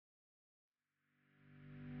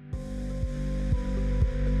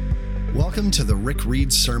Welcome to the Rick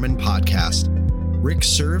Reed Sermon Podcast. Rick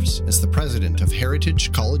serves as the president of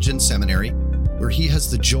Heritage College and Seminary, where he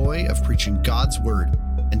has the joy of preaching God's Word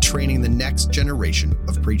and training the next generation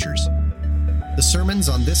of preachers. The sermons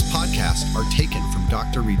on this podcast are taken from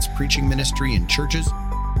Dr. Reed's preaching ministry in churches,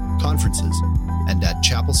 conferences, and at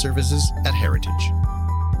chapel services at Heritage.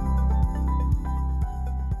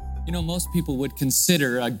 You know, most people would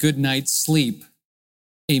consider a good night's sleep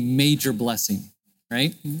a major blessing,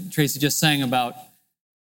 right? Tracy just sang about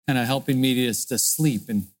kind of helping me to sleep.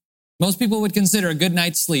 And most people would consider a good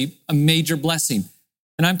night's sleep a major blessing.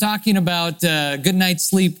 And I'm talking about good night's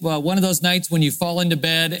sleep, one of those nights when you fall into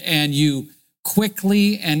bed and you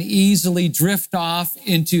quickly and easily drift off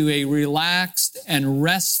into a relaxed and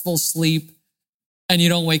restful sleep and you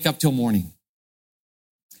don't wake up till morning.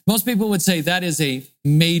 Most people would say that is a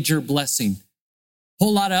major blessing. A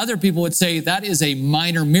whole lot of other people would say that is a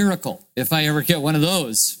minor miracle, if I ever get one of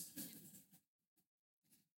those.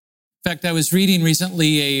 In fact, I was reading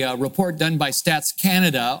recently a report done by Stats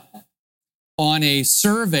Canada on a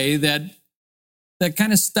survey that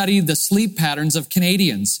kind of studied the sleep patterns of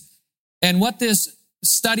Canadians. And what this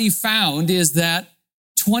study found is that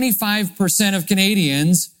 25% of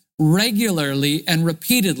Canadians regularly and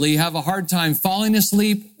repeatedly have a hard time falling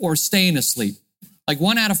asleep or staying asleep. Like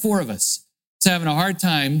 1 out of 4 of us is having a hard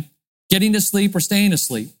time getting to sleep or staying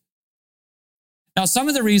asleep. Now, some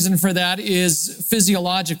of the reason for that is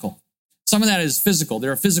physiological. Some of that is physical.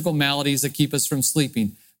 There are physical maladies that keep us from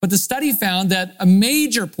sleeping. But the study found that a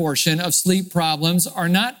major portion of sleep problems are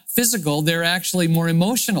not physical. They're actually more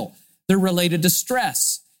emotional. They're related to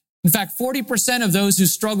stress. In fact, 40% of those who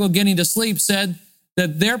struggle getting to sleep said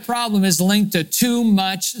that their problem is linked to too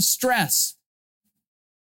much stress.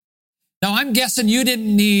 Now, I'm guessing you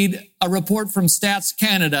didn't need a report from Stats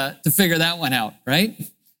Canada to figure that one out, right?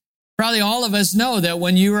 Probably all of us know that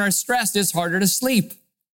when you are stressed, it's harder to sleep.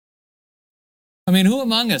 I mean, who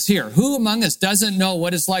among us doesn't know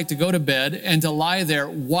what it's like to go to bed and to lie there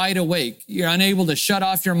wide awake? You're unable to shut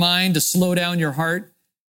off your mind, to slow down your heart.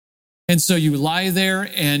 And so you lie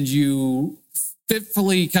there and you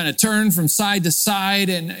fitfully kind of turn from side to side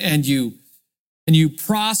and you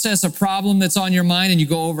process a problem that's on your mind and you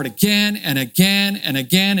go over it again and again and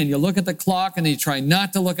again and you look at the clock and then you try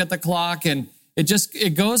not to look at the clock and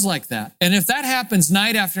it goes like that. And if that happens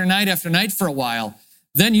night after night after night for a while,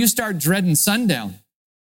 then you start dreading sundown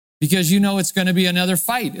because you know it's going to be another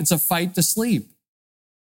fight. It's a fight to sleep.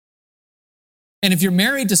 And if you're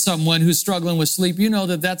married to someone who's struggling with sleep, you know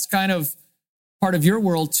that that's kind of part of your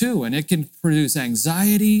world too. And it can produce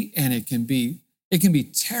anxiety and it can be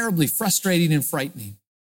terribly frustrating and frightening.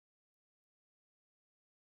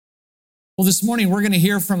 Well, this morning we're going to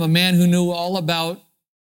hear from a man who knew all about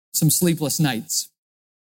some sleepless nights.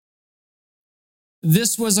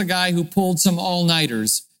 This was a guy who pulled some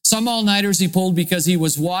all-nighters. Some all-nighters he pulled because he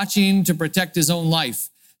was watching to protect his own life.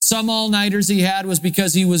 Some all-nighters he had was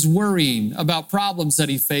because he was worrying about problems that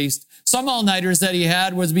he faced. Some all-nighters that he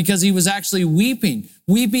had was because he was actually weeping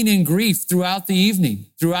in grief throughout the evening,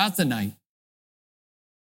 throughout the night.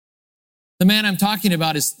 The man I'm talking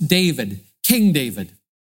about is David, King David,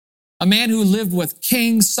 a man who lived with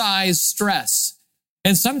king-size stress.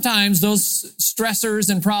 And sometimes those stressors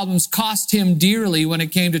and problems cost him dearly when it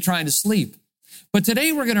came to trying to sleep. But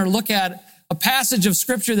today we're going to look at a passage of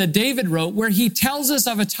scripture that David wrote where he tells us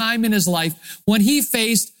of a time in his life when he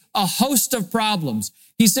faced a host of problems.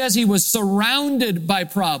 He says he was surrounded by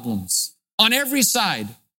problems on every side.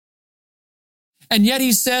 And yet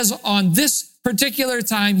he says on this particular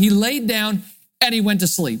time, he laid down and he went to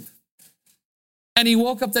sleep. And he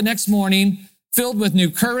woke up the next morning filled with new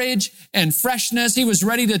courage and freshness. He was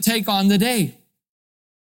ready to take on the day.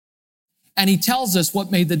 And he tells us what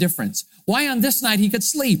made the difference. Why on this night he could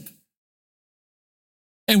sleep.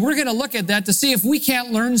 And we're going to look at that to see if we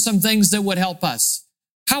can't learn some things that would help us.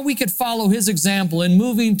 How we could follow his example in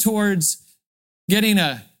moving towards getting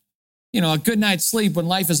a good night's sleep when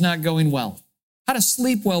life is not going well. How to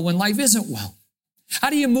sleep well when life isn't well. How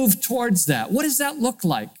do you move towards that? What does that look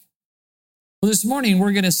like? Well, this morning,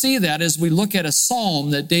 we're going to see that as we look at a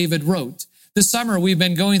psalm that David wrote. This summer, we've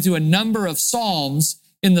been going through a number of psalms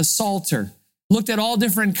in the Psalter, looked at all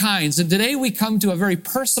different kinds. And today we come to a very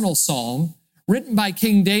personal psalm written by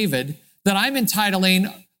King David that I'm entitling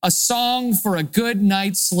A Song for a Good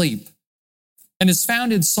Night's Sleep. And it's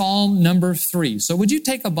found in Psalm number 3. So would you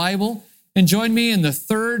take a Bible and join me in the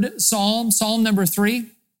 3rd Psalm, Psalm number 3?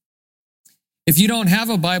 If you don't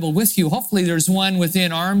have a Bible with you, hopefully there's one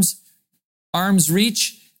within arm's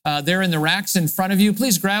reach. They're in the racks in front of you.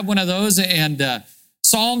 Please grab one of those. And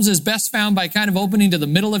Psalms is best found by kind of opening to the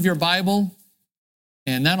middle of your Bible.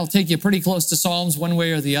 And that'll take you pretty close to Psalms one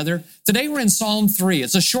way or the other. Today we're in Psalm 3.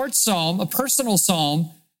 It's a short psalm, a personal psalm,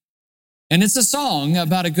 and it's a song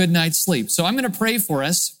about a good night's sleep. So I'm going to pray for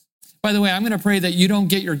us. By the way, I'm going to pray that you don't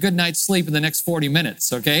get your good night's sleep in the next 40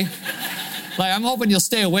 minutes, okay? I'm hoping you'll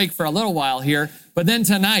stay awake for a little while here. But then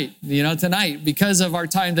tonight, because of our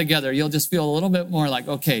time together, you'll just feel a little bit more like,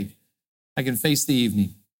 okay, I can face the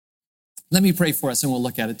evening. Let me pray for us and we'll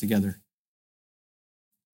look at it together.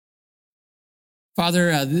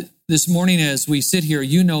 Father, this morning as we sit here,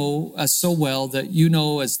 you know us so well that you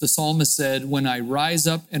know, as the psalmist said, when I rise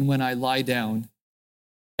up and when I lie down.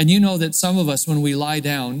 And you know that some of us, when we lie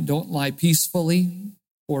down, don't lie peacefully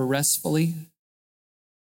or restfully.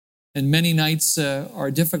 And many nights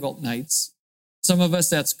are difficult nights. Some of us,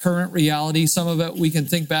 that's current reality. Some of it, we can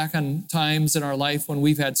think back on times in our life when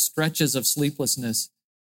we've had stretches of sleeplessness,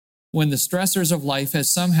 when the stressors of life has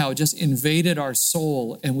somehow just invaded our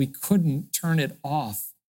soul and we couldn't turn it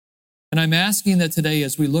off. And I'm asking that today,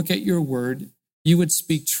 as we look at your word, you would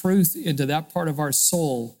speak truth into that part of our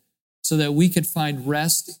soul so that we could find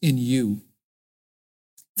rest in you.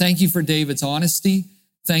 Thank you for David's honesty.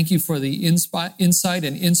 Thank you for the insight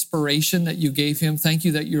and inspiration that you gave him. Thank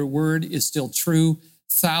you that your word is still true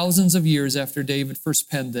thousands of years after David first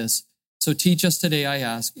penned this. So teach us today, I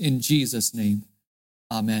ask, in Jesus' name.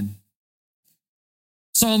 Amen.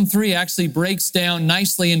 Psalm 3 actually breaks down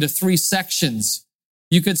nicely into 3 sections.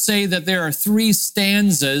 You could say that there are 3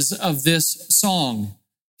 stanzas of this song.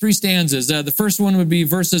 3 stanzas. The first one would be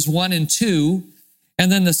verses 1 and 2.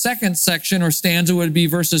 And then the second section or stanza would be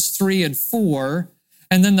verses 3 and 4.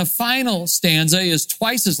 And then the final stanza is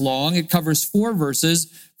twice as long. It covers 4 verses,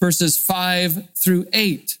 verses 5 through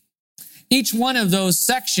 8. Each one of those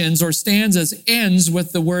sections or stanzas ends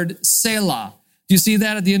with the word Selah. Do you see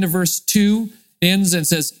that at the end of verse 2? Ends and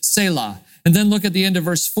says Selah. And then look at the end of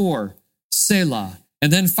verse 4, Selah.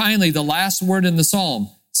 And then finally, the last word in the psalm,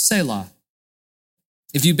 Selah.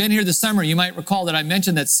 If you've been here this summer, you might recall that I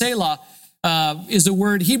mentioned that Selah is a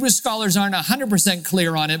word. Hebrew scholars aren't 100%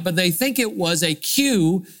 clear on it, but they think it was a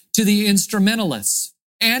cue to the instrumentalists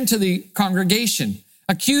and to the congregation.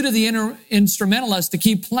 A cue to the instrumentalists to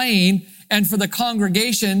keep playing and for the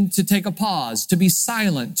congregation to take a pause, to be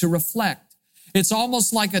silent, to reflect. It's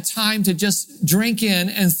almost like a time to just drink in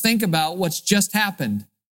and think about what's just happened.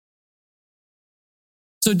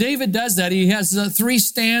 So David does that. He has 3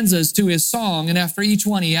 stanzas to his song, and after each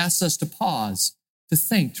one, he asks us to pause, to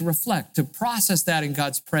think, to reflect, to process that in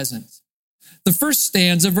God's presence. The first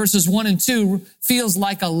stanza, verses 1 and 2, feels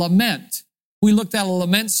like a lament. We looked at a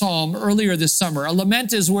lament psalm earlier this summer. A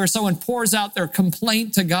lament is where someone pours out their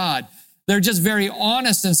complaint to God. They're just very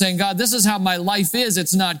honest and saying, God, this is how my life is.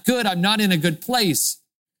 It's not good. I'm not in a good place.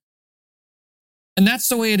 And that's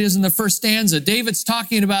the way it is in the first stanza. David's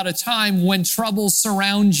talking about a time when troubles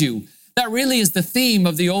surround you. That really is the theme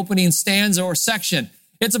of the opening stanza or section.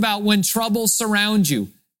 It's about when troubles surround you.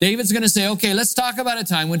 David's going to say, okay, let's talk about a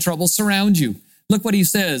time when troubles surround you. Look what he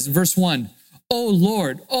says, verse 1. O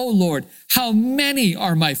Lord, how many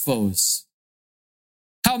are my foes?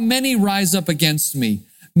 How many rise up against me?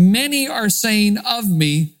 Many are saying of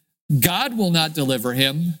me, God will not deliver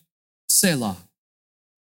him. Selah.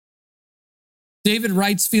 David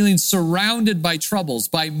writes feeling surrounded by troubles,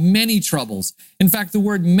 by many troubles. In fact, the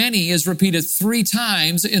word many is repeated 3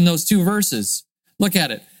 times in those 2 verses. Look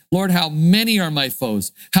at it. Lord, how many are my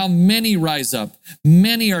foes? How many rise up?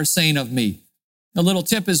 Many are saying of me. A little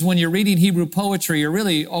tip is when you're reading Hebrew poetry, or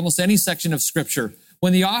really almost any section of Scripture,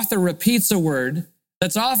 when the author repeats a word,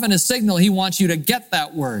 that's often a signal he wants you to get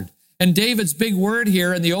that word. And David's big word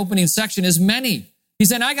here in the opening section is many. He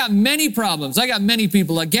said, I got many problems. I got many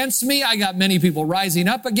people against me. I got many people rising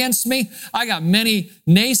up against me. I got many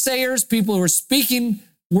naysayers, people who are speaking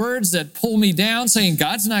words that pull me down, saying,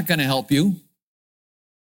 God's not going to help you.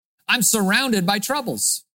 I'm surrounded by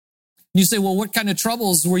troubles. You say, well, what kind of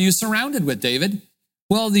troubles were you surrounded with, David?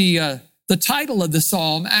 Well, the title of the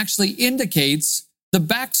psalm actually indicates the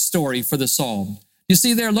backstory for the psalm. You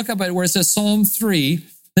see there, look up at where it says Psalm 3.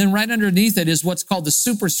 Then right underneath it is what's called the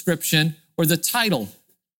superscription or the title.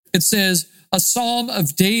 It says, a psalm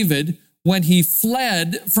of David when he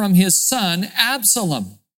fled from his son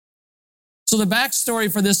Absalom. So the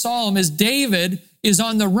backstory for this psalm is David is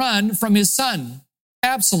on the run from his son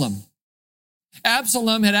Absalom.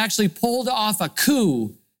 Absalom had actually pulled off a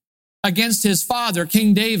coup against his father,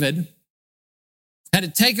 King David,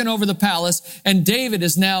 had taken over the palace, and David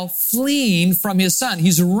is now fleeing from his son.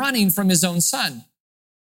 He's running from his own son.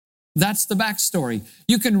 That's the backstory.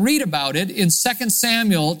 You can read about it in 2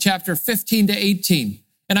 Samuel chapter 15 to 18,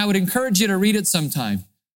 and I would encourage you to read it sometime.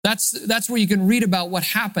 That's where you can read about what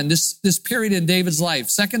happened, this period in David's life,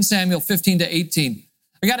 2 Samuel 15 to 18.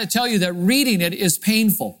 I got to tell you that reading it is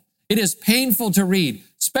painful. It is painful to read,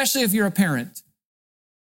 especially if you're a parent.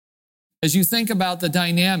 As you think about the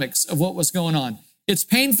dynamics of what was going on, it's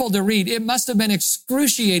painful to read. It must have been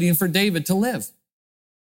excruciating for David to live.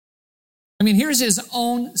 I mean, here's his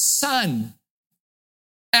own son,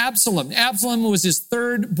 Absalom. Absalom was his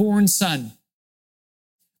third born son.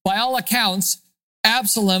 By all accounts,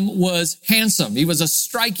 Absalom was handsome. He was a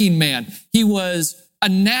striking man. He was a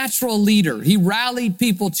natural leader. He rallied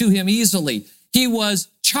people to him easily. He was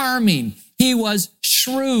charming. He was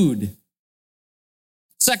shrewd.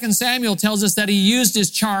 2 Samuel tells us that he used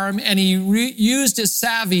his charm and he used his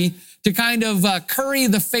savvy to kind of curry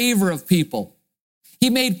the favor of people. He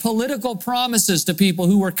made political promises to people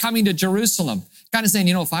who were coming to Jerusalem, kind of saying,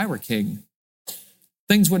 if I were king,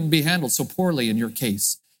 things wouldn't be handled so poorly in your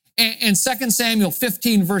case. And 2 Samuel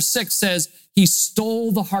 15 verse 6 says, he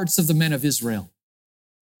stole the hearts of the men of Israel.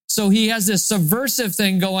 So he has this subversive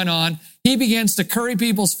thing going on. He begins to curry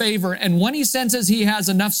people's favor. And when he senses he has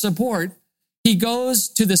enough support, he goes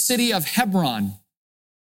to the city of Hebron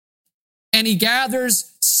and he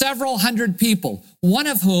gathers several hundred people, one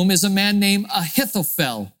of whom is a man named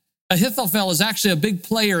Ahithophel. Ahithophel is actually a big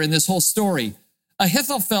player in this whole story.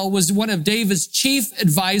 Ahithophel was one of David's chief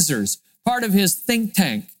advisors, part of his think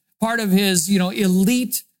tank, part of his,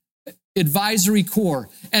 elite advisory corps.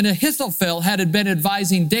 And Ahithophel had been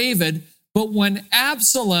advising David, but when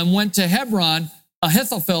Absalom went to Hebron,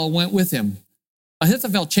 Ahithophel went with him.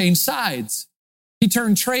 Ahithophel changed sides. He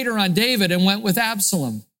turned traitor on David and went with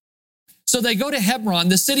Absalom. So they go to Hebron,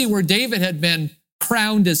 the city where David had been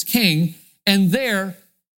crowned as king, and there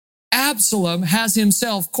Absalom has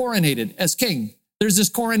himself coronated as king. There's this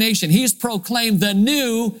coronation. He's proclaimed the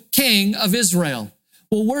new king of Israel.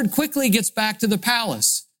 Well, word quickly gets back to the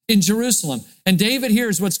palace in Jerusalem, and David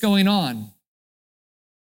hears what's going on.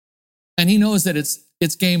 And he knows that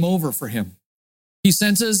it's game over for him. He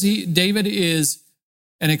senses David is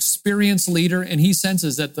an experienced leader, and he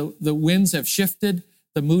senses that the winds have shifted,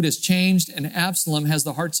 the mood has changed, and Absalom has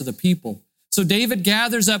the hearts of the people. So David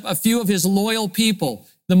gathers up a few of his loyal people,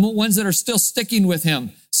 the ones that are still sticking with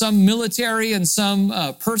him, some military and some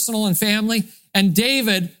personal and family, and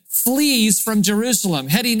David flees from Jerusalem,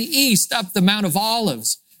 heading east up the Mount of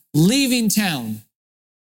Olives, leaving town.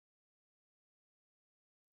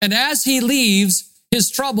 And as he leaves,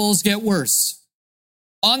 his troubles get worse.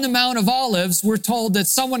 On the Mount of Olives, we're told that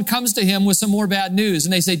someone comes to him with some more bad news,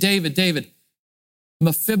 and they say, David,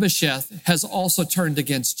 Mephibosheth has also turned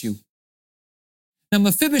against you. Now,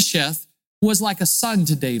 Mephibosheth was like a son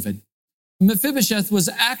to David. Mephibosheth was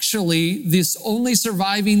actually this only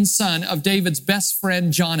surviving son of David's best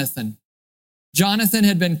friend, Jonathan. Jonathan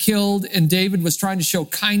had been killed, and David was trying to show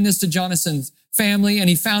kindness to Jonathan's family, and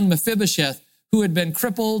he found Mephibosheth, who had been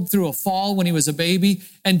crippled through a fall when he was a baby,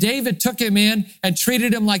 and David took him in and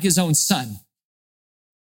treated him like his own son.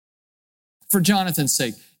 For Jonathan's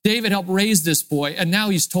sake, David helped raise this boy, and now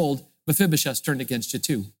he's told, Mephibosheth turned against you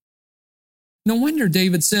too. No wonder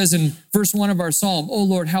David says in verse 1 of our psalm, "Oh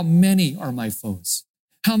Lord, how many are my foes?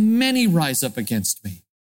 How many rise up against me?"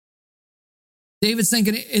 David's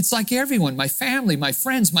thinking, it's like everyone, my family, my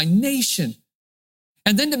friends, my nation.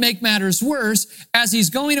 And then to make matters worse, as he's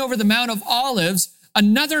going over the Mount of Olives,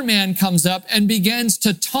 another man comes up and begins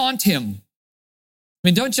to taunt him. I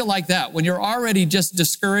mean, don't you like that? When you're already just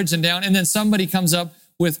discouraged and down, and then somebody comes up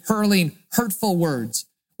with hurling hurtful words.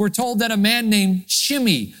 We're told that a man named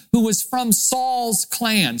Shimei, who was from Saul's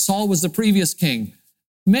clan, Saul was the previous king,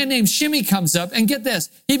 a man named Shimei comes up, and get this,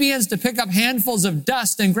 he begins to pick up handfuls of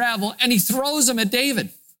dust and gravel, and he throws them at David,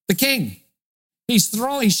 the king. He's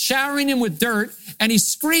showering him with dirt, and he's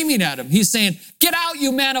screaming at him. He's saying, "Get out,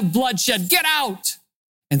 you man of bloodshed, get out."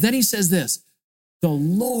 And then he says this, "The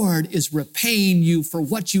Lord is repaying you for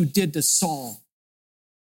what you did to Saul."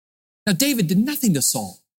 Now, David did nothing to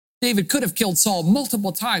Saul. David could have killed Saul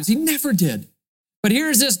multiple times. He never did. But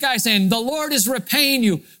here's this guy saying, "The Lord is repaying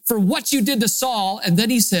you for what you did to Saul." And then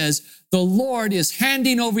he says, "The Lord is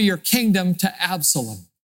handing over your kingdom to Absalom."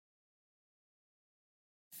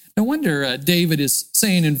 No wonder David is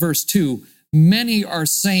saying in verse 2, "Many are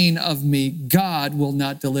saying of me, God will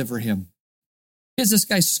not deliver him." Here's this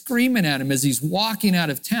guy screaming at him as he's walking out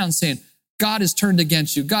of town saying, God has turned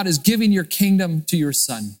against you. God is giving your kingdom to your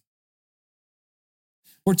son.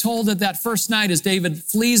 We're told that first night as David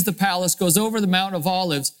flees the palace, goes over the Mount of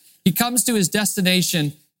Olives, he comes to his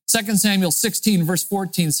destination. 2 Samuel 16 verse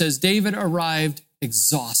 14 says, David arrived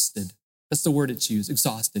exhausted. That's the word it's used,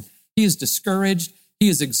 exhausted. He is discouraged. He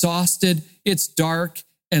is exhausted. It's dark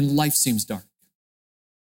and life seems dark.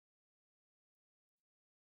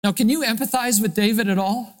 Now, can you empathize with David at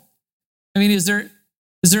all? I mean, is there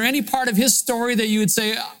any part of his story that you would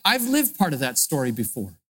say, I've lived part of that story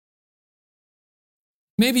before?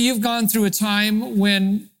 Maybe you've gone through a time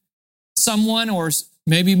when someone or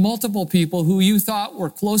maybe multiple people who you thought were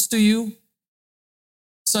close to you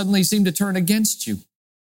suddenly seem to turn against you,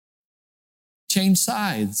 change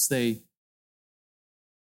sides. They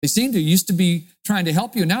used to be trying to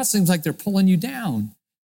help you. Now it seems like they're pulling you down.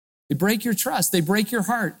 They break your trust. They break your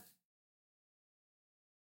heart.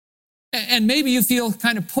 And maybe you feel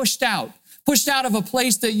kind of pushed out of a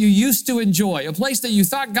place that you used to enjoy, a place that you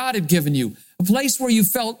thought God had given you, a place where you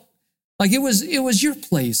felt like it was your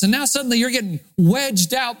place. And now suddenly you're getting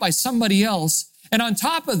wedged out by somebody else. And on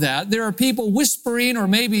top of that, there are people whispering or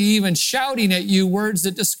maybe even shouting at you words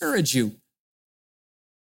that discourage you.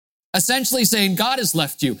 Essentially saying, God has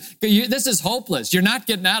left you. This is hopeless. You're not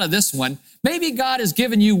getting out of this one. Maybe God has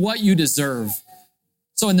given you what you deserve.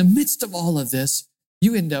 So in the midst of all of this,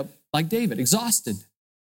 you end up like David, exhausted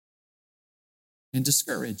and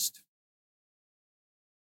discouraged.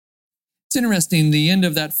 It's interesting, the end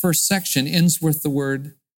of that first section ends with the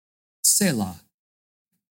word Selah.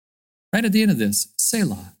 Right at the end of this,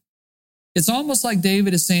 Selah. It's almost like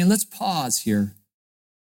David is saying, let's pause here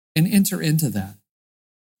and enter into that.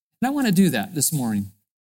 And I want to do that this morning.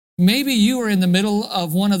 Maybe you are in the middle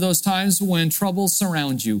of one of those times when troubles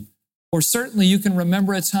surround you, or certainly you can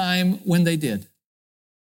remember a time when they did.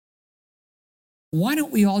 Why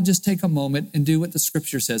don't we all just take a moment and do what the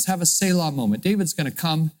scripture says? Have a Selah moment. David's going to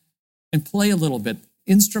come and play a little bit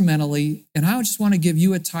instrumentally, and I just want to give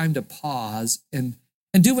you a time to pause and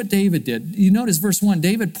do what David did. You notice verse 1,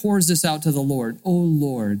 David pours this out to the Lord. Oh,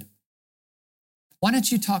 Lord, why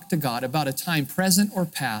don't you talk to God about a time present or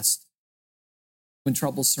past when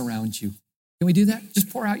troubles surround you? Can we do that? Just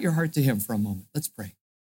pour out your heart to him for a moment. Let's pray.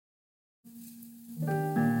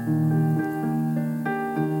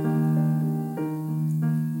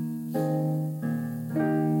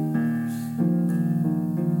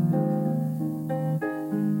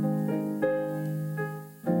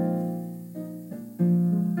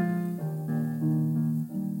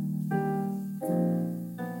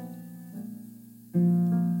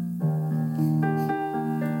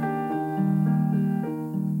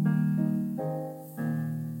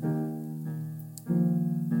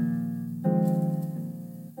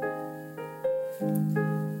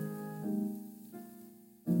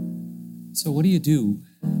 So what do you do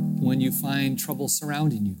when you find trouble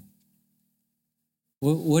surrounding you?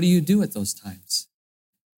 What do you do at those times?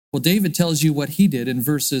 Well, David tells you what he did in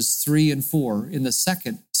verses 3 and 4 in the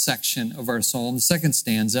second section of our psalm, the second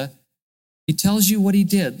stanza. He tells you what he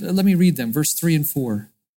did. Let me read them, verse 3 and 4.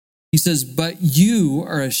 He says, but you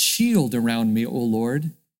are a shield around me, O Lord.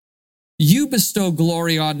 You bestow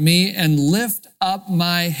glory on me and lift up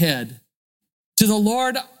my head. To the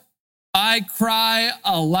Lord I cry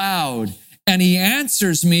aloud, and he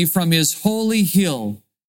answers me from his holy hill,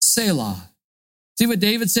 Selah. See what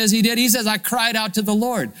David says he did? He says, I cried out to the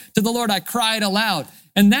Lord. To the Lord I cried aloud.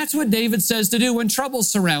 And that's what David says to do when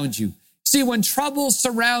troubles surround you. See, when troubles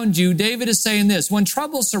surround you, David is saying this, when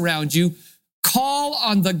troubles surround you, call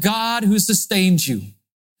on the God who sustains you.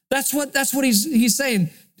 That's what he's saying.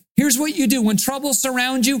 Here's what you do. When troubles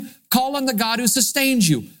surround you, call on the God who sustains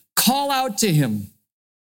you. Call out to him.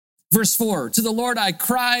 Verse 4, to the Lord I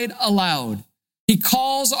cried aloud. He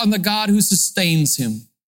calls on the God who sustains him.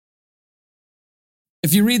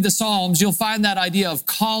 If you read the Psalms, you'll find that idea of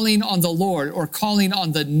calling on the Lord or calling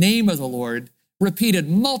on the name of the Lord repeated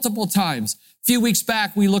multiple times. A few weeks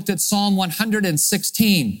back, we looked at Psalm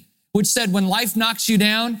 116, which said, when life knocks you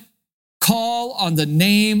down, call on the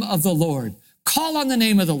name of the Lord. Call on the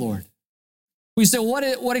name of the Lord. We say,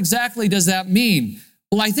 what exactly does that mean?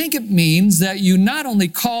 Well, I think it means that you not only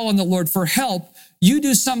call on the Lord for help, you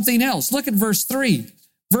do something else. Look at verse 3.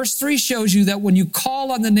 Verse 3 shows you that when you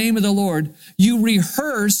call on the name of the Lord, you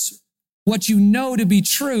rehearse what you know to be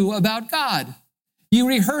true about God. You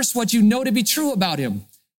rehearse what you know to be true about him.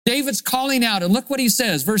 David's calling out, and look what he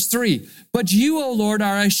says, verse 3, but you, O Lord,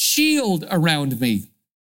 are a shield around me.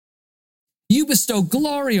 You bestow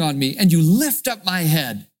glory on me, and you lift up my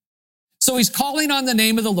head. So he's calling on the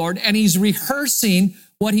name of the Lord, and he's rehearsing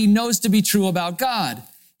what he knows to be true about God.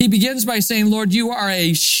 He begins by saying, Lord, you are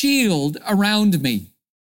a shield around me.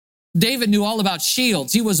 David knew all about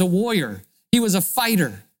shields. He was a warrior. He was a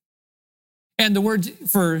fighter. And the word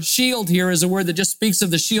for shield here is a word that just speaks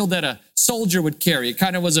of the shield that a soldier would carry. It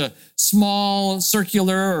kind of was a small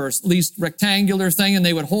circular or at least rectangular thing, and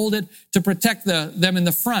they would hold it to protect them in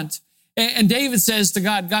the front. And David says to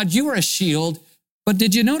God, God, you are a shield. But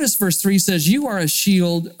did you notice verse 3 says, you are a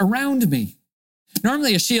shield around me?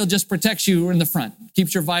 Normally a shield just protects you in the front,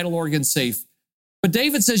 keeps your vital organs safe. But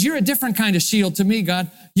David says, you're a different kind of shield to me,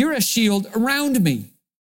 God. You're a shield around me,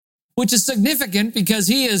 which is significant because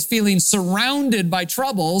he is feeling surrounded by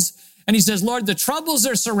troubles. And he says, Lord, the troubles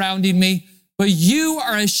are surrounding me, but you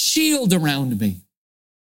are a shield around me.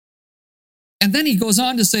 And then he goes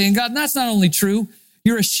on to say, and God, that's not only true,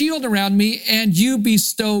 you're a shield around me and you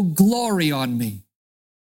bestow glory on me.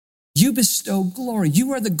 You bestow glory.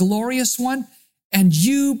 You are the glorious one and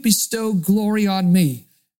you bestow glory on me.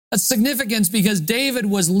 That's significant because David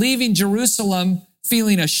was leaving Jerusalem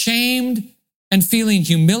feeling ashamed and feeling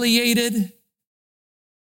humiliated.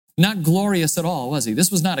 Not glorious at all, was he?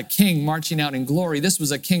 This was not a king marching out in glory. This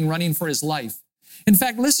was a king running for his life. In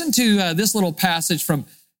fact, listen to this little passage from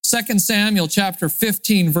 2 Samuel chapter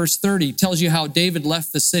 15, verse 30, tells you how David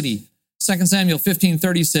left the city. 2 Samuel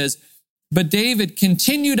 15:30 says, but David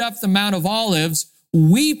continued up the Mount of Olives,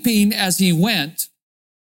 weeping as he went.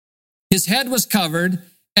 His head was covered,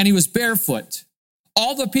 and he was barefoot.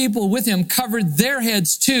 All the people with him covered their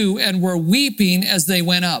heads too, and were weeping as they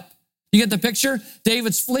went up. You get the picture?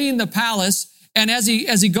 David's fleeing the palace, and as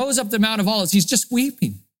he goes up the Mount of Olives, he's just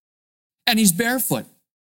weeping, and he's barefoot.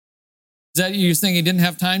 Is that you think he didn't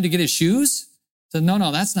have time to get his shoes? So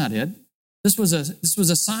no, that's not it. This was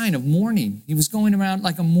a sign of mourning. He was going around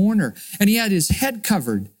like a mourner, and he had his head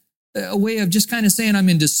covered, a way of just kind of saying, I'm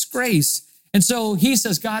in disgrace. And so he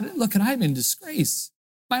says, God, look, I'm in disgrace.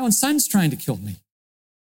 My own son's trying to kill me.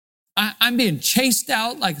 I'm being chased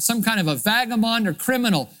out like some kind of a vagabond or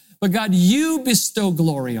criminal. But God, you bestow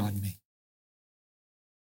glory on me.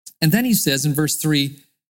 And then he says in verse 3,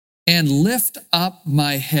 and lift up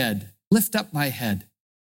my head. Lift up my head.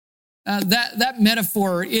 That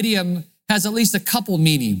metaphor or idiom has at least a couple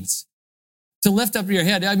meanings. To lift up your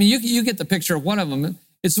head. I mean, you get the picture of one of them.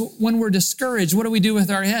 It's when we're discouraged, what do we do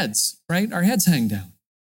with our heads, right? Our heads hang down.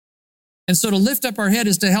 And so to lift up our head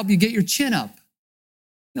is to help you get your chin up.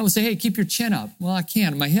 We'll say, hey, keep your chin up. Well, I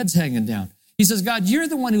can't. My head's hanging down. He says, God, you're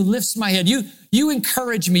the one who lifts my head. You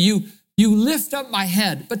encourage me. You lift up my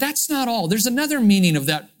head. But that's not all. There's another meaning of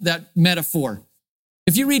that metaphor.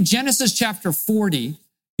 If you read Genesis chapter 40,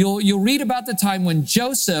 you'll read about the time when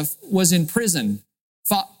Joseph was in prison,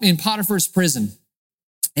 in Potiphar's prison.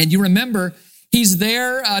 And you remember, he's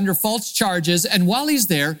there under false charges. And while he's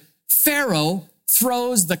there, Pharaoh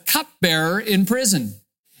throws the cupbearer in prison.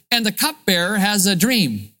 And the cupbearer has a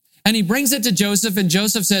dream. And he brings it to Joseph, and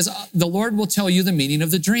Joseph says, the Lord will tell you the meaning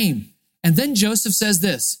of the dream. And then Joseph says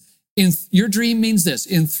this, your dream means this,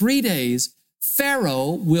 in 3 days,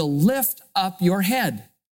 Pharaoh will lift up your head.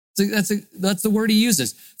 So that's the word he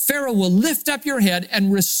uses. Pharaoh will lift up your head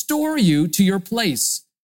and restore you to your place,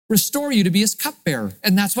 restore you to be his cupbearer.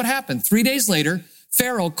 And that's what happened. 3 days later,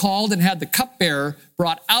 Pharaoh called and had the cupbearer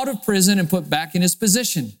brought out of prison and put back in his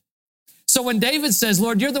position. So when David says,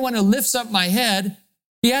 Lord, you're the one who lifts up my head,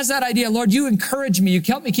 he has that idea, Lord, you encourage me, you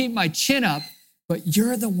help me keep my chin up, but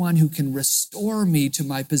you're the one who can restore me to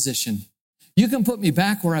my position. You can put me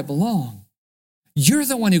back where I belong. You're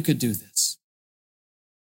the one who could do this.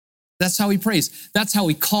 That's how he prays. That's how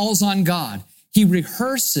he calls on God. He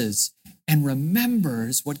rehearses and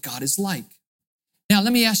remembers what God is like. Now,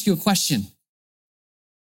 let me ask you a question.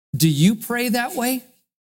 Do you pray that way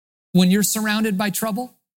when you're surrounded by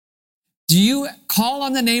trouble? Do you call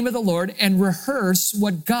on the name of the Lord and rehearse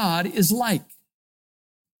what God is like?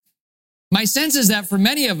 My sense is that for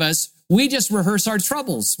many of us, we just rehearse our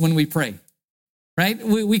troubles when we pray, right?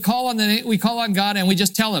 We call on God and we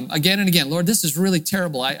just tell him again and again, Lord, this is really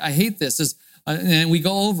terrible. I hate this. And we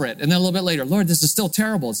go over it. And then a little bit later, Lord, this is still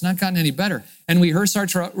terrible. It's not gotten any better. And we rehearse our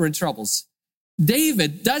troubles.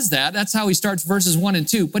 David does that. That's how he starts verses 1 and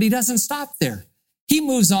 2. But he doesn't stop there. He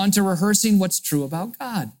moves on to rehearsing what's true about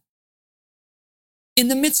God. In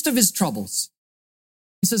the midst of his troubles,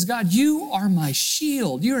 he says, God, you are my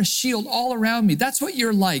shield. You're a shield all around me. That's what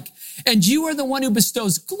you're like. And you are the one who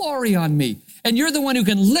bestows glory on me. And you're the one who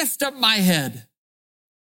can lift up my head.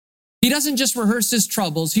 He doesn't just rehearse his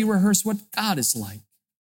troubles. He rehearses what God is like.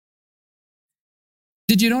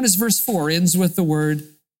 Did you notice verse 4 ends with the word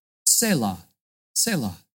Selah?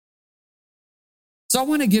 Selah. So I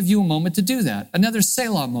want to give you a moment to do that. Another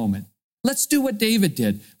Selah moment. Let's do what David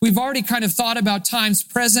did. We've already kind of thought about times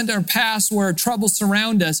present or past where troubles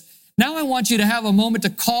surround us. Now I want you to have a moment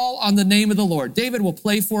to call on the name of the Lord. David will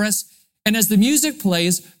play for us. And as the music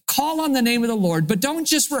plays, call on the name of the Lord. But don't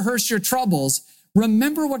just rehearse your troubles.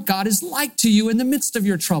 Remember what God is like to you in the midst of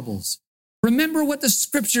your troubles. Remember what the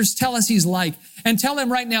scriptures tell us he's like. And tell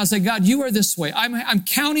him right now, say, God, you are this way. I'm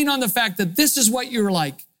counting on the fact that this is what you're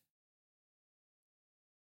like.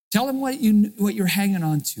 Tell him what you're hanging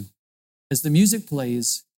on to. As the music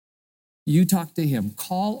plays, you talk to him.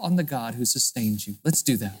 Call on the God who sustains you. Let's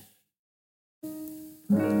do that.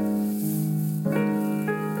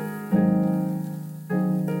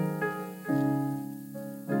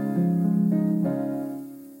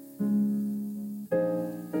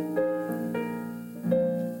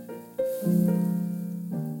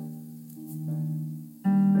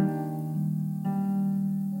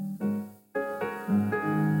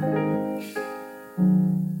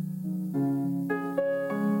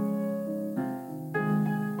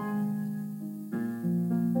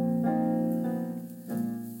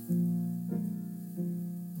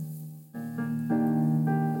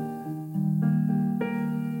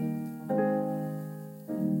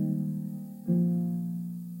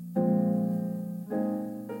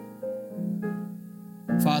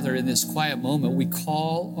 Father, in this quiet moment, we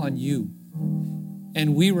call on you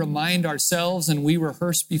and we remind ourselves and we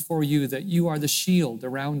rehearse before you that you are the shield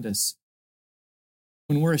around us.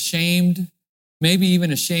 When we're ashamed, maybe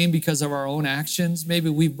even ashamed because of our own actions, maybe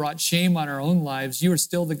we've brought shame on our own lives, you are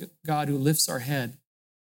still the God who lifts our head,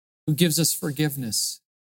 who gives us forgiveness.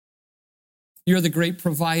 You're the great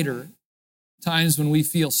provider, times when we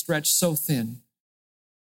feel stretched so thin.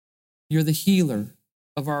 You're the healer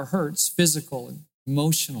of our hurts, physical and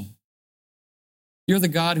emotional. You're the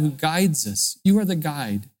God who guides us. You are the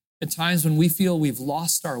guide at times when we feel we've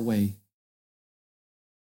lost our way.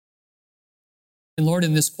 And Lord,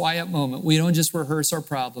 in this quiet moment, we don't just rehearse our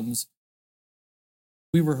problems.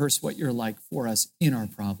 We rehearse what you're like for us in our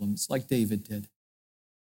problems, like David did.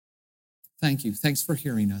 Thank you. Thanks for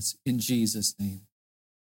hearing us. In Jesus' name,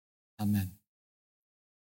 amen.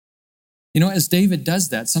 You know, as David does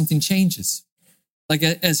that, something changes. Like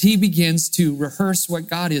as he begins to rehearse what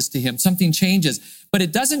God is to him, something changes. But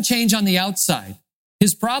it doesn't change on the outside.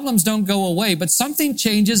 His problems don't go away, but something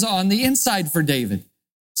changes on the inside for David.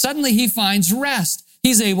 Suddenly he finds rest.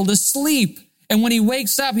 He's able to sleep. And when he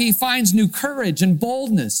wakes up, he finds new courage and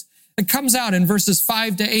boldness. It comes out in verses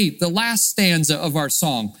 5-8, the last stanza of our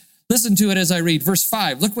song. Listen to it as I read. Verse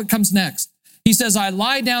 5, look what comes next. He says, I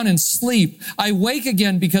lie down and sleep. I wake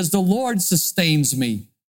again because the Lord sustains me.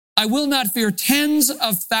 I will not fear tens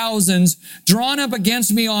of thousands drawn up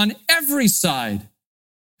against me on every side.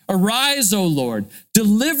 Arise, O Lord.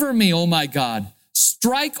 Deliver me, O my God.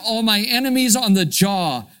 Strike all my enemies on the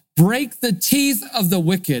jaw. Break the teeth of the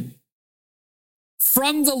wicked.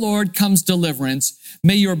 From the Lord comes deliverance.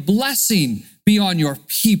 May your blessing be on your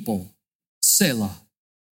people. Selah.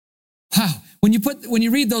 Wow. When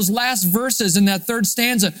you read those last verses in that third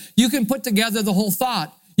stanza, you can put together the whole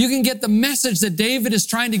thought. You can get the message that David is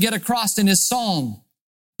trying to get across in his psalm.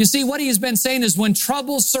 You see, what he's been saying is when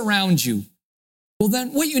troubles surround you, well,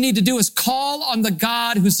 then what you need to do is call on the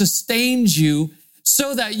God who sustains you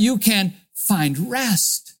so that you can find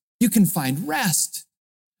rest. You can find rest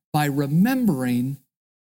by remembering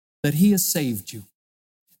that he has saved you.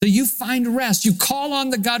 That you find rest. You call on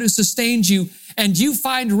the God who sustains you, and you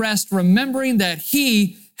find rest remembering that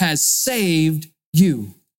he has saved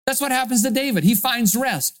you. That's what happens to David. He finds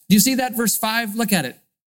rest. Do you see that verse 5? Look at it.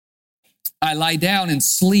 I lie down and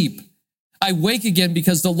sleep. I wake again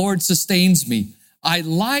because the Lord sustains me. I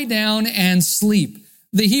lie down and sleep.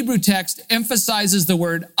 The Hebrew text emphasizes the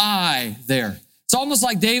word I there. It's almost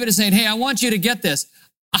like David is saying, hey, I want you to get this.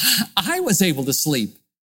 I was able to sleep.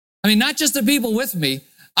 I mean, not just the people with me.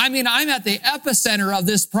 I mean, I'm at the epicenter of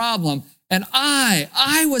this problem, and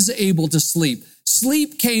I was able to sleep.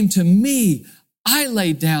 Sleep came to me. I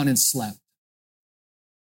laid down and slept.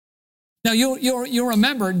 Now, you'll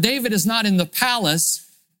remember, David is not in the palace.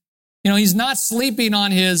 You know, he's not sleeping on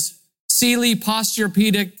his Sealy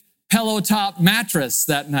Posturepedic pillow top mattress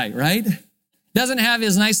that night, right? Doesn't have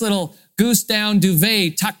his nice little goose down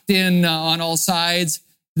duvet tucked in on all sides.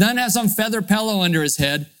 Doesn't have some feather pillow under his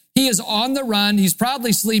head. He is on the run. He's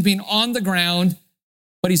probably sleeping on the ground.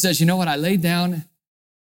 But he says, you know what? I laid down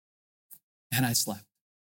and I slept.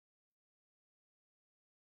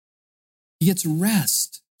 He gets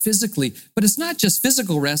rest physically, but it's not just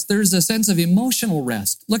physical rest. There's a sense of emotional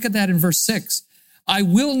rest. Look at that in verse 6. I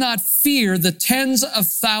will not fear the tens of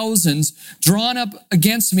thousands drawn up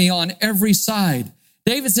against me on every side.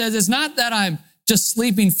 David says, it's not that I'm just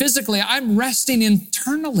sleeping physically. I'm resting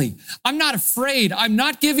internally. I'm not afraid. I'm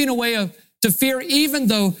not giving away to fear, even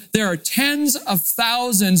though there are tens of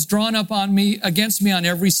thousands drawn up on me, against me on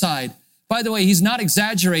every side. By the way, he's not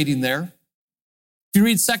exaggerating there. If you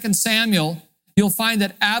read 2 Samuel, you'll find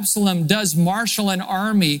that Absalom does marshal an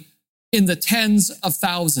army in the tens of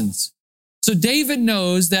thousands. So David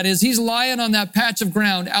knows that as he's lying on that patch of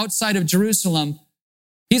ground outside of Jerusalem,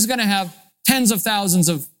 he's going to have tens of thousands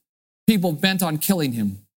of people bent on killing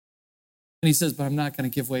him. And he says, but I'm not going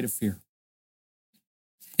to give way to fear.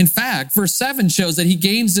 In fact, verse 7 shows that he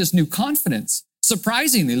gains this new confidence.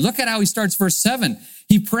 Surprisingly, look at how he starts verse 7.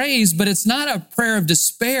 He prays, but it's not a prayer of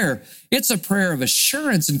despair. It's a prayer of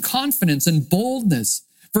assurance and confidence and boldness.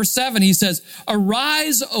 Verse 7, he says,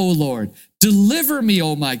 arise, O Lord, deliver me,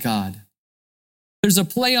 O my God. There's a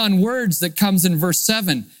play on words that comes in verse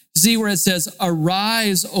 7. See where it says,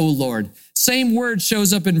 arise, O Lord. Same word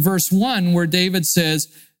shows up in verse 1 where David says,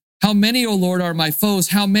 how many, O Lord, are my foes?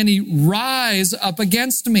 How many rise up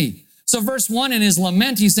against me? So verse 1 in his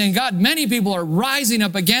lament, he's saying, God, many people are rising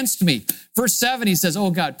up against me. Verse 7, he says,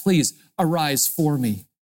 oh God, please arise for me.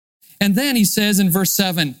 And then he says in verse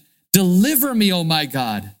 7, deliver me, O my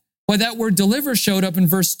God. Why, that word deliver showed up in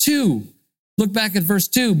verse 2. Look back at verse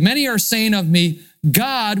 2. Many are saying of me,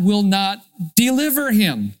 God will not deliver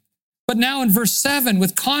him. But now in verse 7,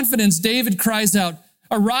 with confidence, David cries out,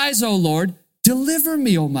 arise, O Lord, deliver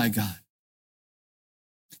me, O my God.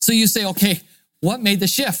 So you say, okay, what made the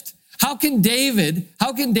shift? How can David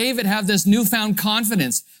have this newfound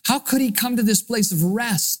confidence? How could he come to this place of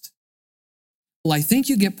rest? Well, I think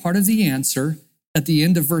you get part of the answer at the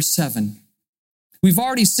end of verse 7. We've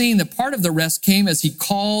already seen that part of the rest came as he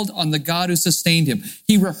called on the God who sustained him.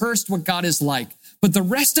 He rehearsed what God is like. But the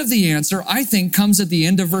rest of the answer, I think, comes at the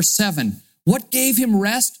end of verse 7. What gave him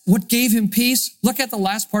rest? What gave him peace? Look at the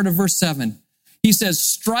last part of verse 7. He says,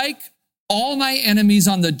 strike all my enemies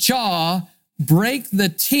on the jaw, break the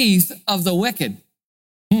teeth of the wicked.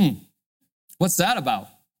 What's that about?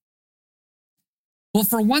 Well,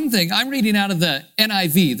 for one thing, I'm reading out of the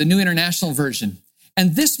NIV, the New International Version,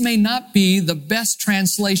 and this may not be the best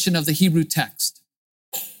translation of the Hebrew text.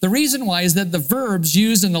 The reason why is that the verbs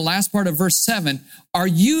used in the last part of verse 7 are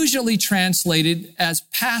usually translated as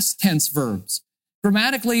past tense verbs.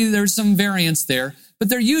 Grammatically, there's some variance there, but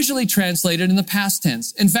they're usually translated in the past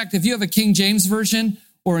tense. In fact, if you have a King James Version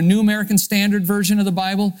or a New American Standard Version of the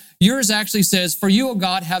Bible, yours actually says, for you, O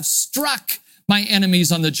God, have struck my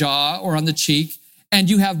enemies on the jaw or on the cheek, and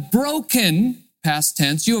you have broken, past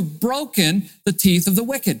tense, you have broken the teeth of the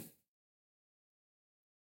wicked.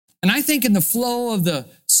 And I think in the flow of the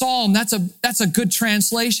psalm, that's a good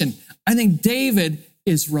translation. I think David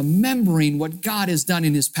is remembering what God has done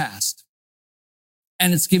in his past.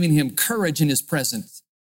 And it's giving him courage in his presence.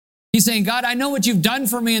 He's saying, God, I know what you've done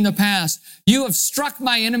for me in the past. You have struck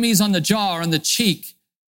my enemies on the jaw or on the cheek.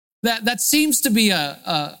 That seems to be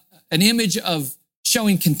an image of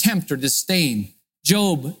showing contempt or disdain.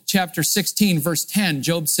 Job chapter 16, verse 10,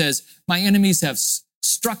 Job says, my enemies have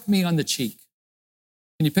struck me on the cheek.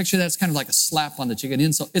 Can you picture that? It's kind of like a slap on the cheek, an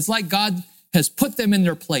insult. It's like God has put them in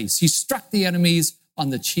their place. He struck the enemies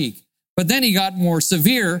on the cheek. But then he got more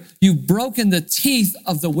severe. You've broken the teeth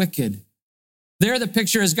of the wicked. There the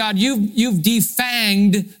picture is, God, you've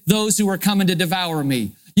defanged those who are coming to devour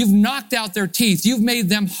me. You've knocked out their teeth. You've made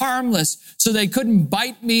them harmless so they couldn't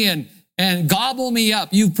bite me and gobble me up.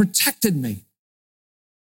 You've protected me.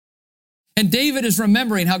 And David is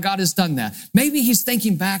remembering how God has done that. Maybe he's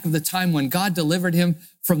thinking back of the time when God delivered him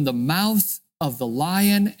from the mouth of the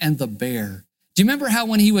lion and the bear. Do you remember how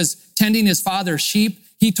when he was tending his father's sheep,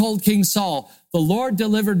 he told King Saul, the Lord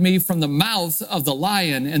delivered me from the mouth of the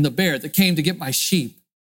lion and the bear that came to get my sheep.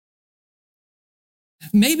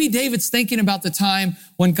 Maybe David's thinking about the time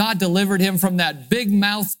when God delivered him from that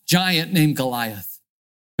big-mouthed giant named Goliath.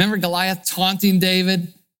 Remember Goliath taunting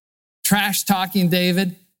David, trash-talking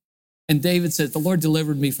David? And David said, the Lord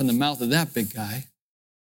delivered me from the mouth of that big guy.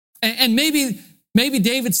 And maybe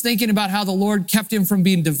David's thinking about how the Lord kept him from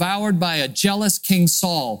being devoured by a jealous King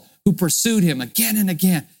Saul who pursued him again and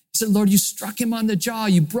again. He said, Lord, you struck him on the jaw.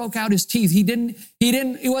 You broke out his teeth.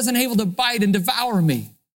 He wasn't able to bite and devour me.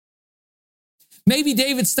 Maybe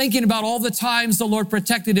David's thinking about all the times the Lord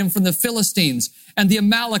protected him from the Philistines and the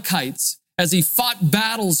Amalekites as he fought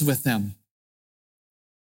battles with them.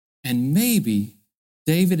 And maybe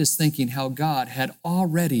David is thinking how God had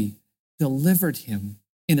already delivered him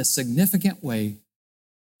in a significant way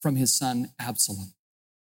from his son Absalom.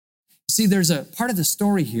 See, there's a part of the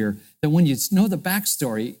story here that when you know the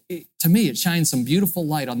backstory, to me, it shines some beautiful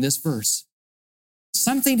light on this verse.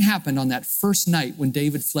 Something happened on that first night when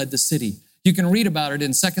David fled the city. You can read about it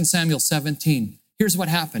in 2 Samuel 17. Here's what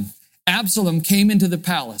happened. Absalom came into the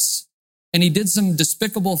palace, and he did some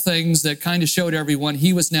despicable things that kind of showed everyone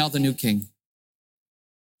he was now the new king.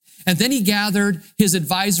 And then he gathered his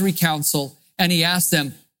advisory council, and he asked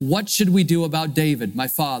them, what should we do about David, my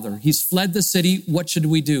father? He's fled the city. What should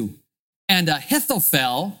we do? And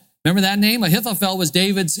Ahithophel, remember that name? Ahithophel was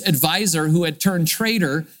David's advisor who had turned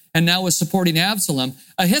traitor and now was supporting Absalom.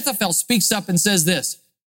 Ahithophel speaks up and says this,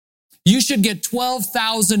 You should get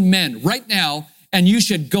 12,000 men right now, and you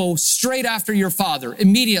should go straight after your father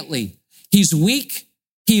immediately. He's weak.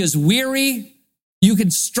 He is weary. You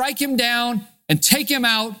can strike him down and take him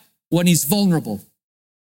out when he's vulnerable.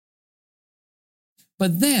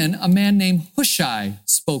 But then a man named Hushai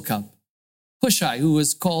spoke up. Hushai, who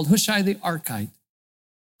was called Hushai the Archite.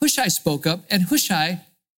 Hushai spoke up, and Hushai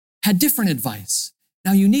had different advice.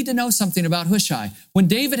 Now, you need to know something about Hushai. When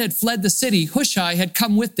David had fled the city, Hushai had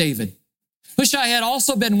come with David. Hushai had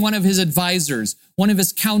also been one of his advisors, one of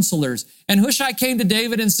his counselors. And Hushai came to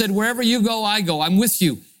David and said, wherever you go, I go. I'm with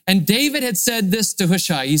you. And David had said this to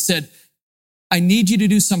Hushai. He said, I need you to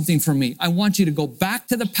do something for me. I want you to go back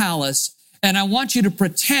to the palace, and I want you to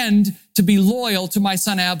pretend to be loyal to my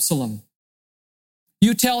son Absalom.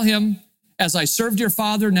 You tell him, as I served your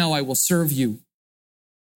father, now I will serve you.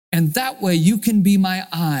 And that way you can be my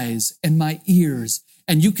eyes and my ears,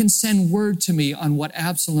 and you can send word to me on what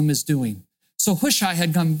Absalom is doing. So Hushai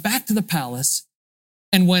had gone back to the palace,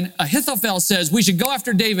 and when Ahithophel says, we should go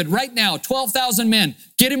after David right now, 12,000 men,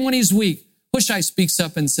 get him when he's weak, Hushai speaks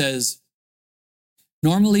up and says,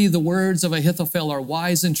 normally the words of Ahithophel are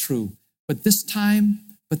wise and true, but this time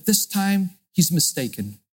he's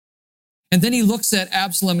mistaken. And then he looks at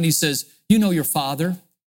Absalom and he says, you know your father.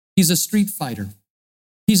 He's a street fighter.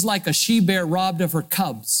 He's like a she-bear robbed of her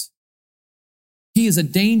cubs. He is a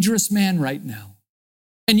dangerous man right now.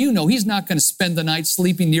 And you know he's not going to spend the night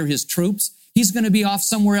sleeping near his troops. He's going to be off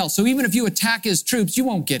somewhere else. So even if you attack his troops, you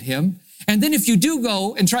won't get him. And then if you do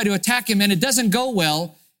go and try to attack him and it doesn't go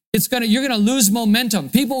well, you're going to lose momentum.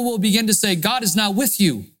 People will begin to say, God is not with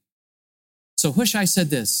you. So Hushai said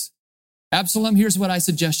this, Absalom, here's what I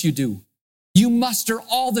suggest you do. You muster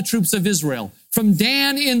all the troops of Israel, from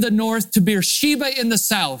Dan in the north to Beersheba in the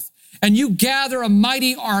south, and you gather a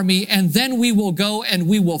mighty army, and then we will go and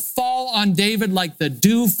we will fall on David like the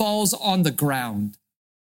dew falls on the ground.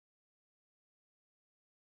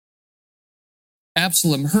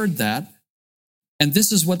 Absalom heard that, and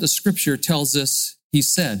this is what the scripture tells us he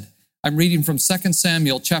said. I'm reading from 2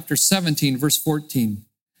 Samuel chapter 17, verse 14.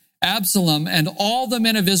 Absalom and all the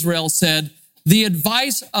men of Israel said, the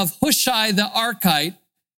advice of Hushai the Archite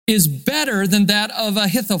is better than that of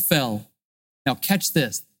Ahithophel. Now catch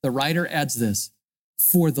this. The writer adds this.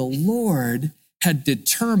 For the Lord had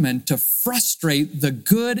determined to frustrate the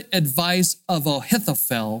good advice of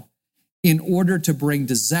Ahithophel in order to bring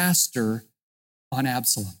disaster on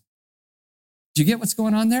Absalom. Do you get what's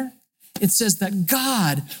going on there? It says that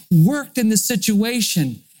God worked in this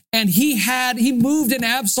situation, and he moved in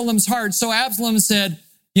Absalom's heart. So Absalom said,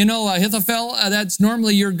 you know, Ahithophel, that's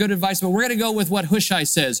normally your good advice, but we're going to go with what Hushai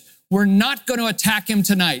says. We're not going to attack him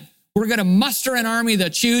tonight. We're going to muster an army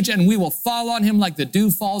that's huge, and we will fall on him like the dew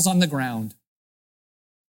falls on the ground.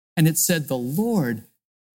 And it said the Lord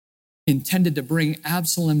intended to bring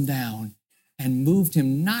Absalom down and moved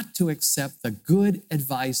him not to accept the good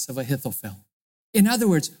advice of Ahithophel. In other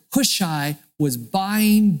words, Hushai was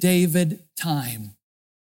buying David time.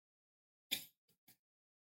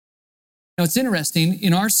 Now, it's interesting,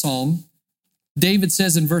 in our psalm, David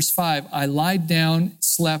says in verse 5, I lied down,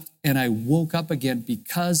 slept, and I woke up again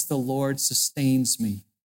because the Lord sustains me.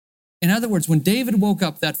 In other words, when David woke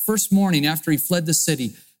up that first morning after he fled the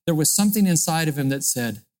city, there was something inside of him that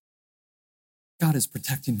said, God is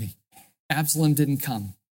protecting me. Absalom didn't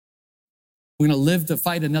come. We're going to live to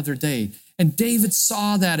fight another day. And David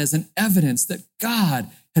saw that as an evidence that God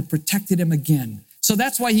had protected him again. So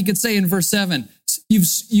that's why he could say in verse 7,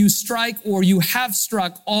 you strike or you have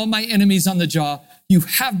struck all my enemies on the jaw. You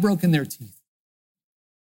have broken their teeth.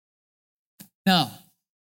 Now,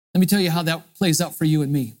 let me tell you how that plays out for you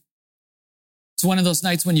and me. It's one of those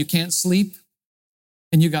nights when you can't sleep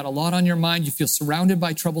and you got a lot on your mind. You feel surrounded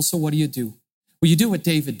by trouble. So what do? Well, you do what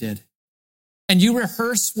David did. And you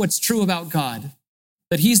rehearse what's true about God,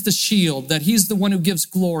 that he's the shield, that he's the one who gives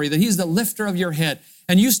glory, that he's the lifter of your head.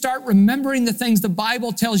 And you start remembering the things the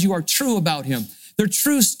Bible tells you are true about him. They're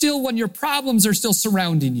true still when your problems are still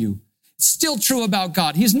surrounding you. It's still true about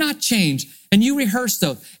God. He's not changed. And you rehearse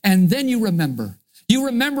those. And then you remember. You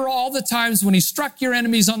remember all the times when he struck your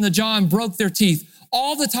enemies on the jaw and broke their teeth.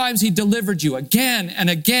 All the times he delivered you again and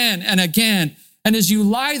again and again. And as you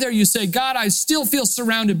lie there, you say, God, I still feel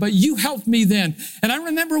surrounded, but you helped me then. And I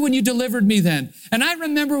remember when you delivered me then. And I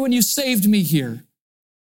remember when you saved me here.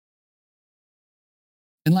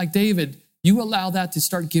 And like David, you allow that to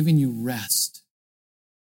start giving you rest.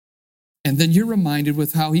 And then you're reminded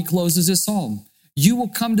with how he closes his psalm. You will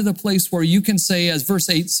come to the place where you can say, as verse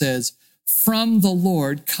 8 says, from the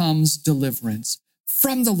Lord comes deliverance.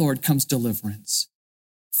 From the Lord comes deliverance.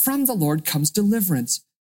 From the Lord comes deliverance.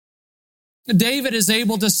 David is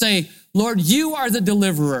able to say, Lord, you are the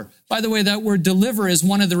deliverer. By the way, that word deliver is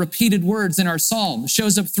one of the repeated words in our psalm. It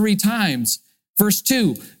shows up 3 times. Verse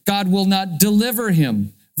 2, God will not deliver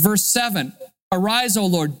him. Verse 7, arise, O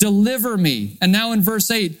Lord, deliver me. And now in verse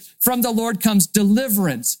 8, from the Lord comes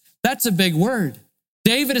deliverance. That's a big word.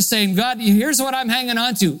 David is saying, God, here's what I'm hanging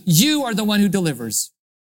on to. You are the one who delivers.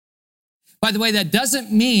 By the way, that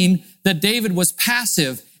doesn't mean that David was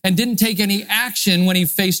passive and didn't take any action when he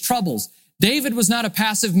faced troubles. David was not a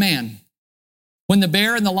passive man. When the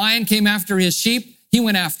bear and the lion came after his sheep, he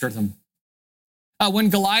went after them. When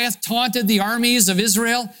Goliath taunted the armies of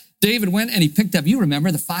Israel, David went and he picked up, you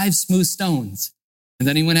remember, the 5 smooth stones. And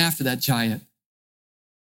then he went after that giant.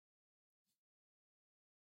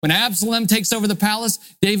 When Absalom takes over the palace,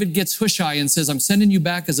 David gets Hushai and says, I'm sending you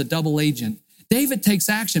back as a double agent. David takes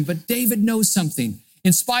action, but David knows something.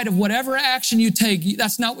 In spite of whatever action you take,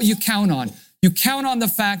 that's not what you count on. You count on the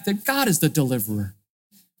fact that God is the deliverer.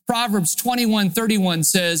 Proverbs 21:31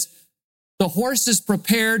 says, the horse is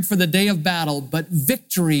prepared for the day of battle, but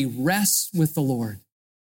victory rests with the Lord.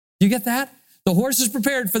 You get that? The horse is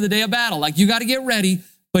prepared for the day of battle. Like you got to get ready,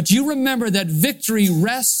 but you remember that victory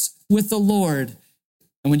rests with the Lord.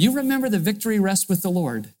 And when you remember that victory rests with the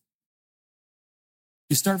Lord,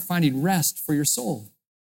 you start finding rest for your soul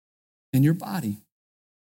and your body.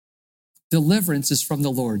 Deliverance is from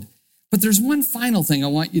the Lord. But there's one final thing I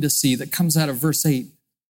want you to see that comes out of verse 8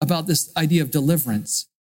 about this idea of deliverance.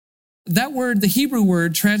 That word, the Hebrew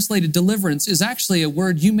word translated deliverance, is actually a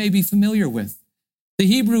word you may be familiar with. The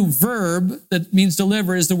Hebrew verb that means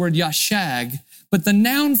deliver is the word yashag, but the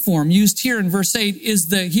noun form used here in verse 8 is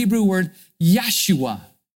the Hebrew word Yeshua.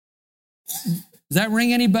 Does that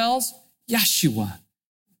ring any bells? Yeshua.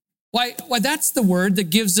 Why, that's the word that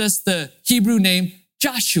gives us the Hebrew name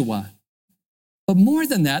Joshua. But more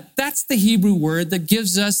than that, that's the Hebrew word that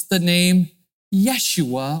gives us the name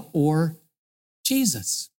Yeshua or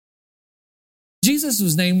Jesus.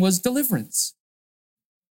 Jesus' name was deliverance.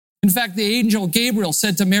 In fact, the angel Gabriel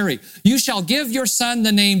said to Mary, you shall give your son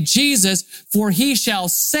the name Jesus, for he shall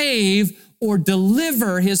save or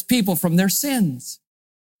deliver his people from their sins.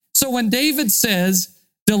 So when David says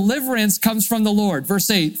deliverance comes from the Lord, verse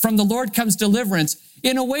 8, from the Lord comes deliverance,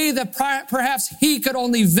 in a way that perhaps he could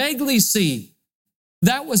only vaguely see,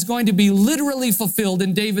 that was going to be literally fulfilled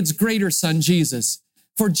in David's greater son, Jesus.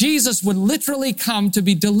 For Jesus would literally come to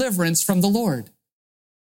be deliverance from the Lord.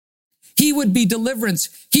 He would be deliverance.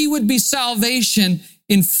 He would be salvation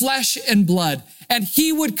in flesh and blood. And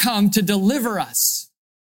he would come to deliver us.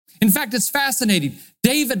 In fact, it's fascinating.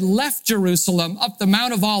 David left Jerusalem up the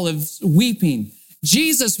Mount of Olives weeping.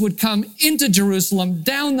 Jesus would come into Jerusalem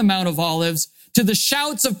down the Mount of Olives to the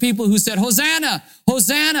shouts of people who said, Hosanna,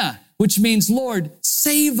 Hosanna, which means, Lord,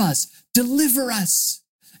 save us, deliver us.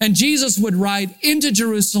 And Jesus would ride into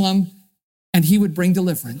Jerusalem and he would bring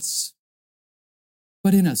deliverance,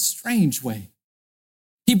 but in a strange way.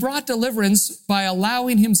 He brought deliverance by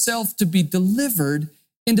allowing himself to be delivered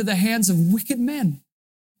into the hands of wicked men.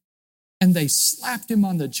 And they slapped him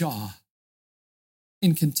on the jaw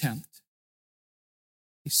in contempt.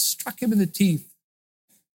 They struck him in the teeth.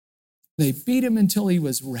 They beat him until he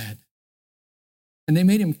was red. And they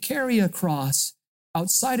made him carry a cross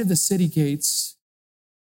outside of the city gates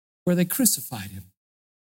where they crucified him.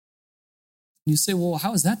 You say, well,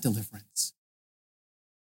 how is that deliverance?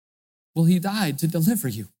 Well, he died to deliver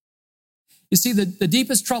you. You see, the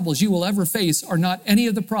deepest troubles you will ever face are not any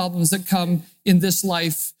of the problems that come in this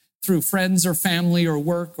life through friends or family or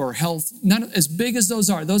work or health. None, as big as those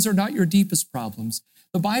are not your deepest problems.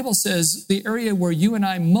 The Bible says the area where you and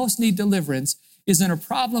I most need deliverance is in a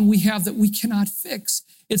problem we have that we cannot fix.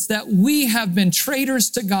 It's that we have been traitors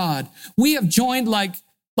to God. We have joined like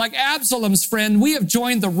Absalom's friend, we have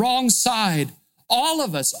joined the wrong side. All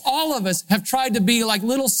of us have tried to be like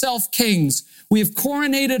little self-kings. We have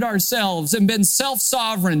coronated ourselves and been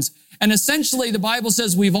self-sovereigns. And essentially, the Bible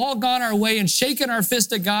says we've all gone our way and shaken our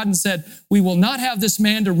fist at God and said, we will not have this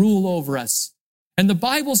man to rule over us. And the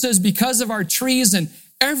Bible says because of our treason,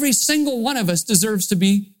 every single one of us deserves to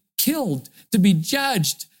be killed, to be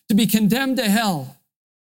judged, to be condemned to hell.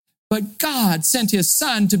 But God sent his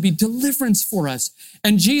son to be deliverance for us.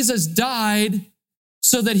 And Jesus died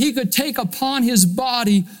so that he could take upon his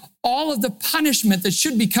body all of the punishment that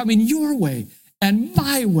should be coming your way and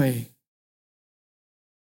my way.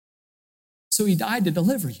 So he died to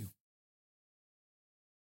deliver you.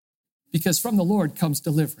 Because from the Lord comes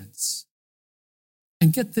deliverance.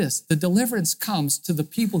 And get this, the deliverance comes to the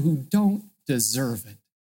people who don't deserve it.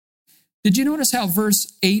 Did you notice how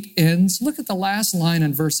verse 8 ends? Look at the last line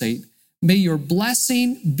in verse 8. May your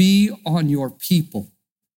blessing be on your people.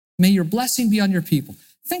 may your blessing be on your people.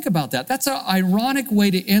 Think about that. That's an ironic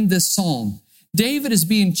way to end this psalm. David is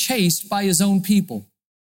being chased by his own people.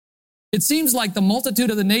 It seems like the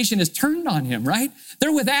multitude of the nation has turned on him, right?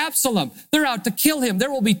 They're with Absalom. They're out to kill him.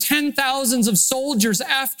 There will be 10,000s of soldiers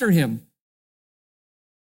after him.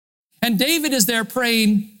 And David is there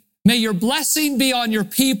praying, may your blessing be on your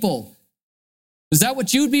people. Is that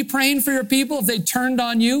what you'd be praying for your people if they turned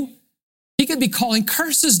on you? He could be calling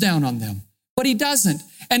curses down on them, but he doesn't.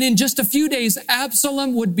 And in just a few days,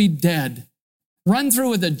 Absalom would be dead, run through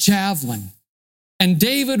with a javelin, and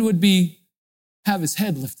David would have his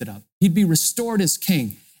head lifted up. He'd be restored as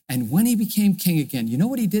king. And when he became king again, you know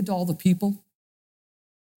what he did to all the people?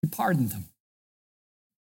 He pardoned them.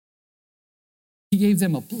 He gave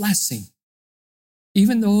them a blessing.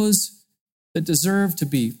 Even those that deserved to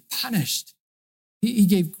be punished, he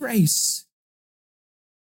gave grace.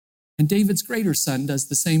 And David's greater son does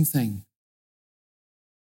the same thing.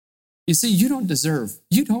 You see, you don't deserve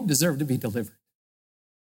to be delivered.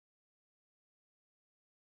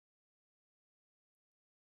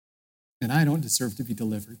 And I don't deserve to be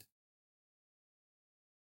delivered.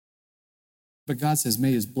 But God says,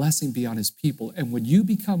 may his blessing be on his people. And when you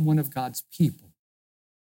become one of God's people,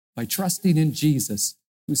 by trusting in Jesus,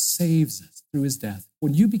 who saves us through his death,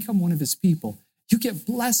 when you become one of his people, you get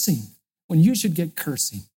blessing when you should get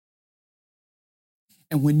cursing.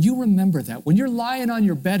 And when you remember that, when you're lying on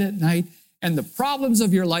your bed at night and the problems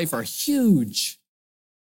of your life are huge,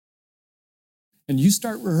 and you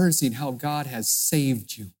start rehearsing how God has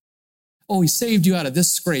saved you. Oh, he saved you out of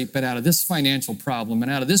this scrape and out of this financial problem and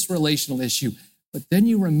out of this relational issue. But then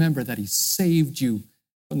you remember that he saved you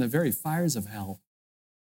from the very fires of hell.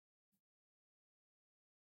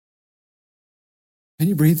 And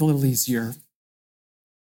you breathe a little easier.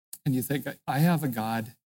 And you think, I have a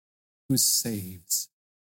God who saves.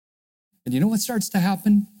 And you know what starts to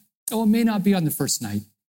happen? Oh, it may not be on the first night.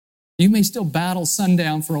 You may still battle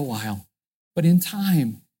sundown for a while. But in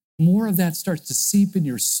time, more of that starts to seep in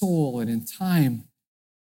your soul, and in time,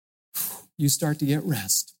 you start to get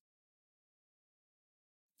rest.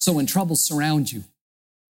 So when troubles surround you,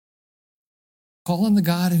 call on the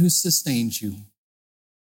God who sustains you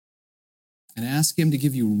and ask him to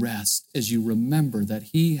give you rest as you remember that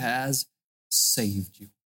he has saved you.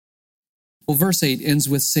 Well, verse 8 ends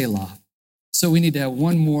with Selah. So we need to have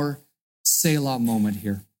one more Selah moment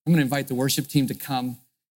here. I'm going to invite the worship team to come.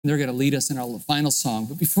 And they're going to lead us in our final song.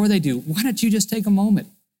 But before they do, why don't you just take a moment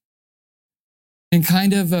and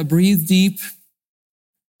kind of breathe deep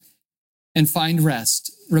and find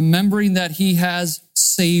rest, remembering that he has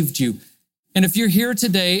saved you. And if you're here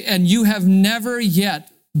today and you have never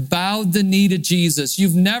yet bowed the knee to Jesus,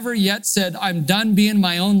 you've never yet said, I'm done being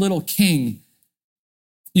my own little king.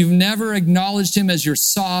 You've never acknowledged him as your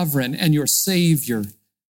sovereign and your savior.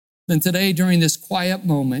 Then today, during this quiet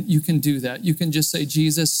moment, you can do that. You can just say,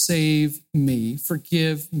 Jesus, save me,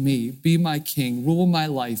 forgive me, be my king, rule my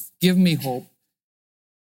life, give me hope,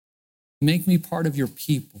 make me part of your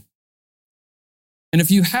people. And if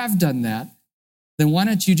you have done that, then why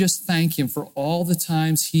don't you just thank him for all the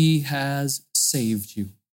times he has saved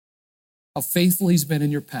you, how faithful he's been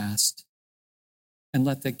in your past, and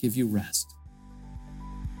let that give you rest.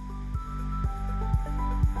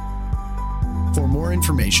 For more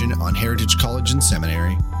information on Heritage College and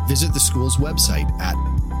Seminary, visit the school's website at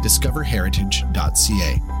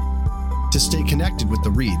discoverheritage.ca. To stay connected with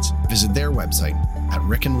the Reeds, visit their website at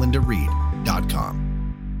rickandlindareed.com.